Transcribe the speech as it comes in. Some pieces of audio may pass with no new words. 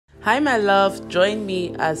Hi my love, join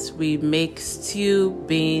me as we make stew,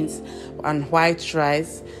 beans and white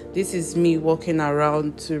rice. This is me walking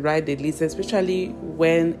around to write the list, especially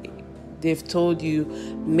when they've told you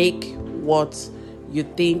make what you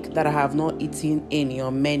think that I have not eaten in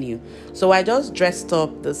your menu. So I just dressed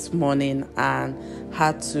up this morning and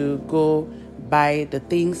had to go buy the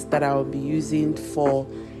things that I will be using for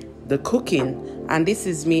the cooking. And this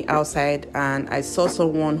is me outside, and I saw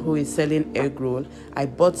someone who is selling egg roll. I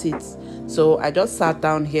bought it, so I just sat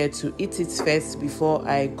down here to eat it first before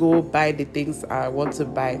I go buy the things I want to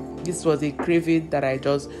buy. This was a craving that I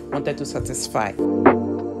just wanted to satisfy.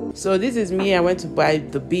 So this is me. I went to buy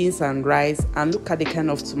the beans and rice, and look at the kind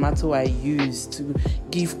of tomato I used to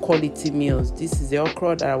give quality meals. This is the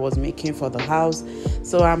okra that I was making for the house.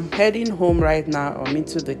 So I'm heading home right now. I'm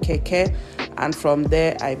into the keke, and from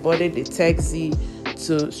there I boarded the taxi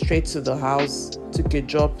straight to the house, took a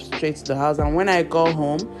job straight to the house. And when I got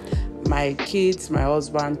home, my kids, my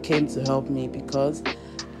husband came to help me because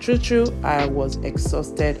true, I was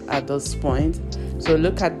exhausted at this point. So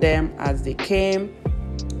look at them as they came.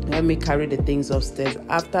 Help me carry the things upstairs.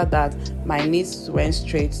 After that, my niece went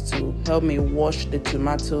straight to help me wash the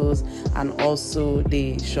tomatoes and also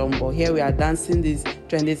the shombo. Here we are dancing this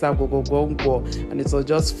trendy go, and it was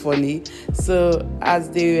just funny. So as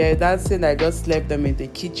they were dancing, I just left them in the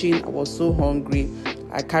kitchen. I was so hungry.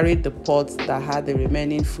 I carried the pot that had the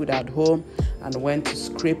remaining food at home and went to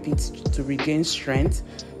scrape it to regain strength.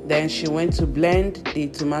 Then she went to blend the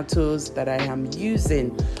tomatoes that I am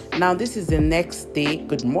using. Now this is the next day.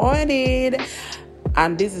 Good morning.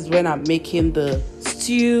 And this is when I'm making the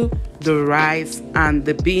stew, the rice and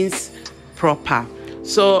the beans proper.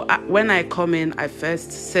 So when I come in, I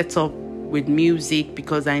first set up with music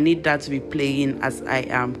because I need that to be playing as I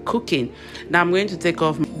am cooking. Now I'm going to take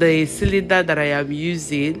off the cylinder that I am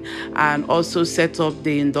using and also set up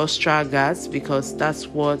the industrial gas because that's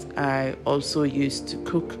what I also use to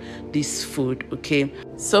cook this food. Okay,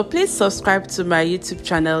 so please subscribe to my YouTube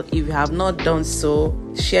channel if you have not done so.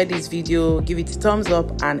 Share this video, give it a thumbs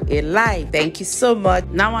up and a like. Thank you so much.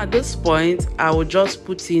 Now at this point, I will just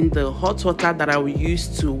put in the hot water that I will use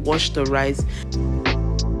to wash the rice.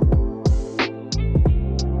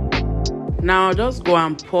 Now I'll just go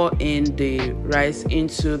and pour in the rice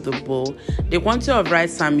into the bowl. The quantity of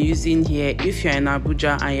rice I'm using here, if you're in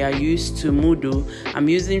Abuja and you're used to mudu, I'm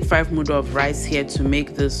using 5 mudu of rice here to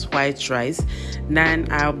make this white rice. Then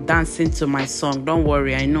I'm dancing to my song. Don't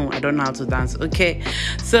worry, I know I don't know how to dance. Okay,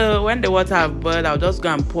 so when the water have boiled, I'll just go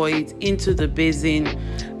and pour it into the basin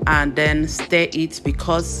and then stir it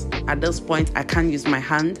because at this point I can't use my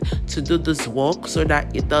hand to do this work so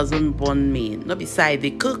that it doesn't burn me. Not beside the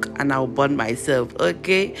cook and I'll burn myself.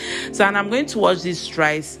 Okay, so and I'm going to wash this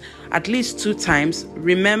rice at least 2 times.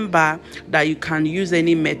 Remember that you can use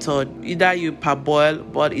any method, either you parboil,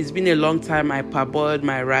 but it's been a long time I parboiled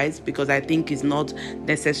my rice because I think it's not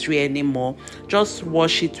necessary anymore. Just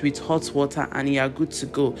wash it with hot water and you're good to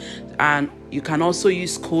go. And you can also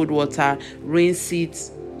use cold water, rinse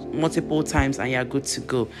it multiple times and you're good to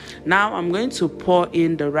go. Now I'm going to pour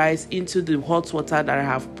in the rice into the hot water that I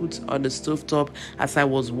have put on the stove top as I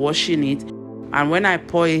was washing it. And when I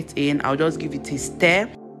pour it in, I'll just give it a stir.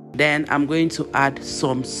 Then I'm going to add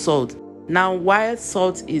some salt. Now why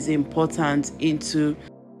salt is important into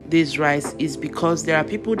this rice is because there are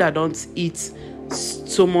people that don't eat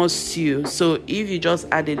so much stew. So if you just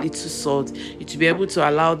add a little salt, it will be able to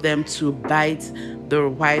allow them to bite the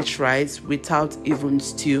white rice without even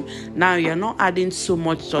stew. Now you're not adding so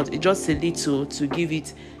much salt, it's just a little to give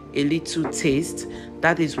it a little taste.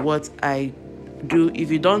 That is what I do.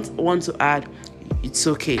 If you don't want to add, it's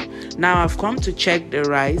okay. Now I've come to check the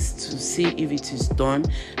rice to see if it is done.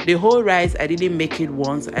 The whole rice, I didn't make it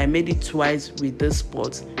once, I made it twice with this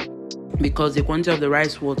pot because the quantity of the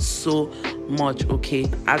rice was so much. Okay,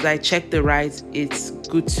 as I check the rice, it's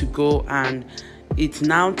good to go, and it's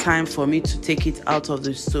now time for me to take it out of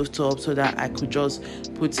the stove top so that I could just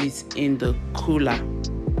put it in the cooler,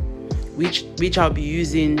 which I'll be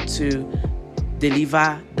using to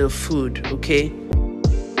deliver the food. Okay,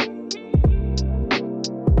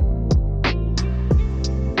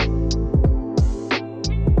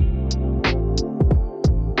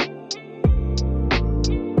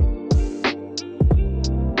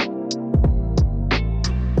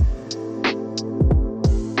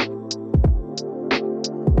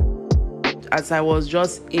 as I was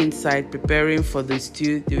just inside preparing for the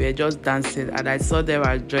stew, they were just dancing and I saw them,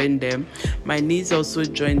 I joined them. My niece also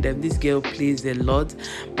joined them. This girl plays a lot,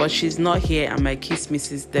 but she's not here and my kids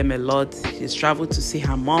misses them a lot. She's traveled to see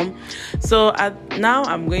her mom. So now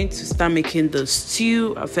I'm going to start making the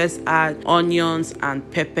stew. I first add onions and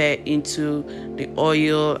pepper into the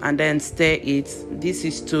oil and then stir it. This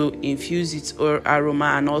is to infuse its aroma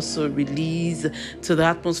and also release to the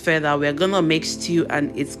atmosphere that we're gonna make stew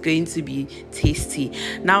and it's going to be tasty.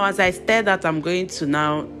 Now as I stir that, I'm going to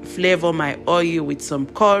now flavor my oil with some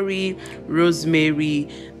curry, rosemary,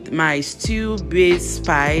 my stew base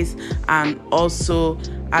spice, and also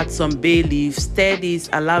add some bay leaf. Stir this,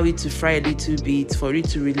 allow it to fry a little bit for it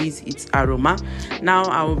to release its aroma. Now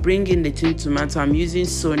I will bring in the tin tomato. I'm using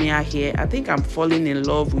Sonia here. I think I'm falling in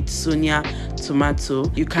love with Sonia tomato.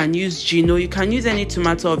 You can use Gino, you can use any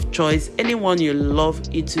tomato of choice, anyone you love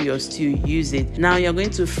into your stew, use it. Now you're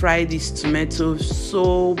going to fry this tomato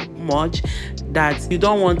so much that you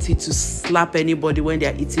don't want it to slap anybody when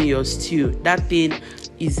they're eating your stew. That thing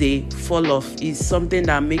is a fall off, is something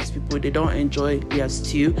that makes people, they don't enjoy their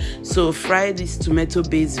stew. So fry this tomato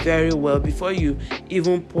base very well before you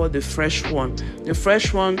even pour the fresh one. The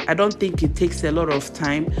fresh one, I don't think it takes a lot of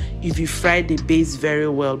time if you fry the base very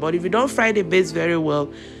well, but if you don't fry the base very well,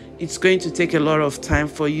 it's going to take a lot of time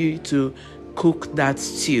for you to cook that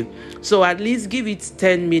stew. So at least give it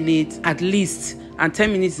 10 minutes at least, and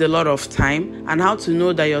 10 minutes is a lot of time. And how to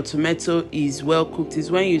know that your tomato is well cooked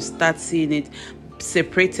is when you start seeing it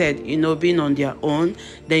separated, being on their own,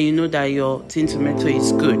 then you know that your tin tomato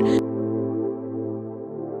is good.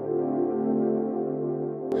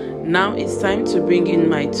 Now it's time to bring in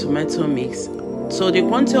my tomato mix. So the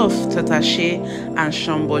quantity of tatashe and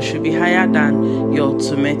shombo should be higher than your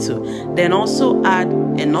tomato. Then also add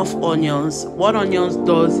enough onions. What onions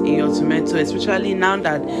does in your tomato, especially now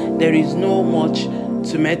that there is no much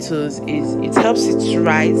tomatoes, is it helps it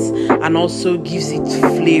rise and also gives it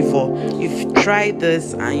flavor. You've tried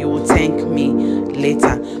this and you will thank me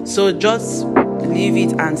later. So just leave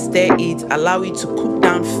it and stir it, allow it to cook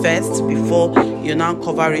down first before you now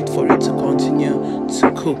cover it for it to continue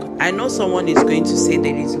to cook. I know someone is going to say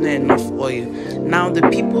there is not enough oil. Now the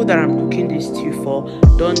people that I'm cooking this stew for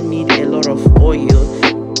don't need a lot of oil,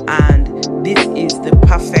 and this is the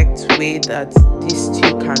perfect way that this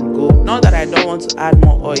stew can go. Not that I don't want to add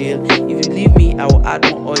more oil. If you leave me, I will add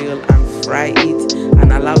more oil and fry it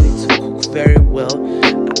and allow it to cook very well.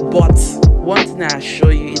 But one thing I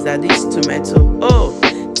assure you is that this tomato,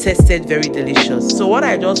 tasted very delicious. So what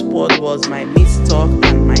I just poured was my meat stock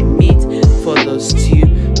and my meat for the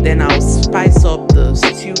stew. Then I'll spice up the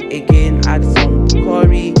stew again, add some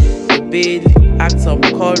curry, add some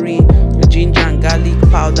curry, ginger and garlic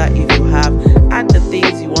powder if you have. Add the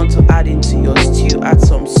things you want to add into your stew, add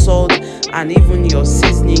some salt and even your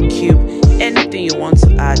seasoning cube, anything you want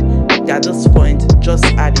to add. At this point, just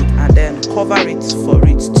add it and then cover it for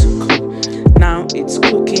it to cook. Now it's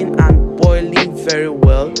cooking and boiling very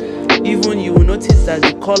well. Even you will notice that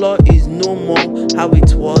the color is no more how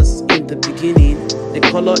it was in the beginning. The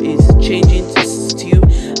color is changing to stew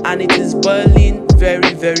and it is boiling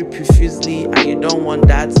very, very profusely, and you don't want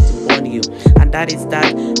that to burn you. And that is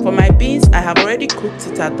that. For my beans, I have already cooked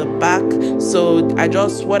it at the back, so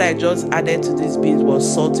what I just added to these beans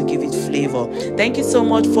was salt to give it flavor. Thank you so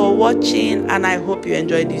much for watching, and I hope you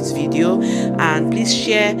enjoyed this video. And please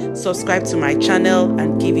share, subscribe to my channel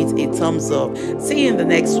and give it a thumbs up. See you in the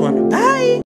next one. Bye.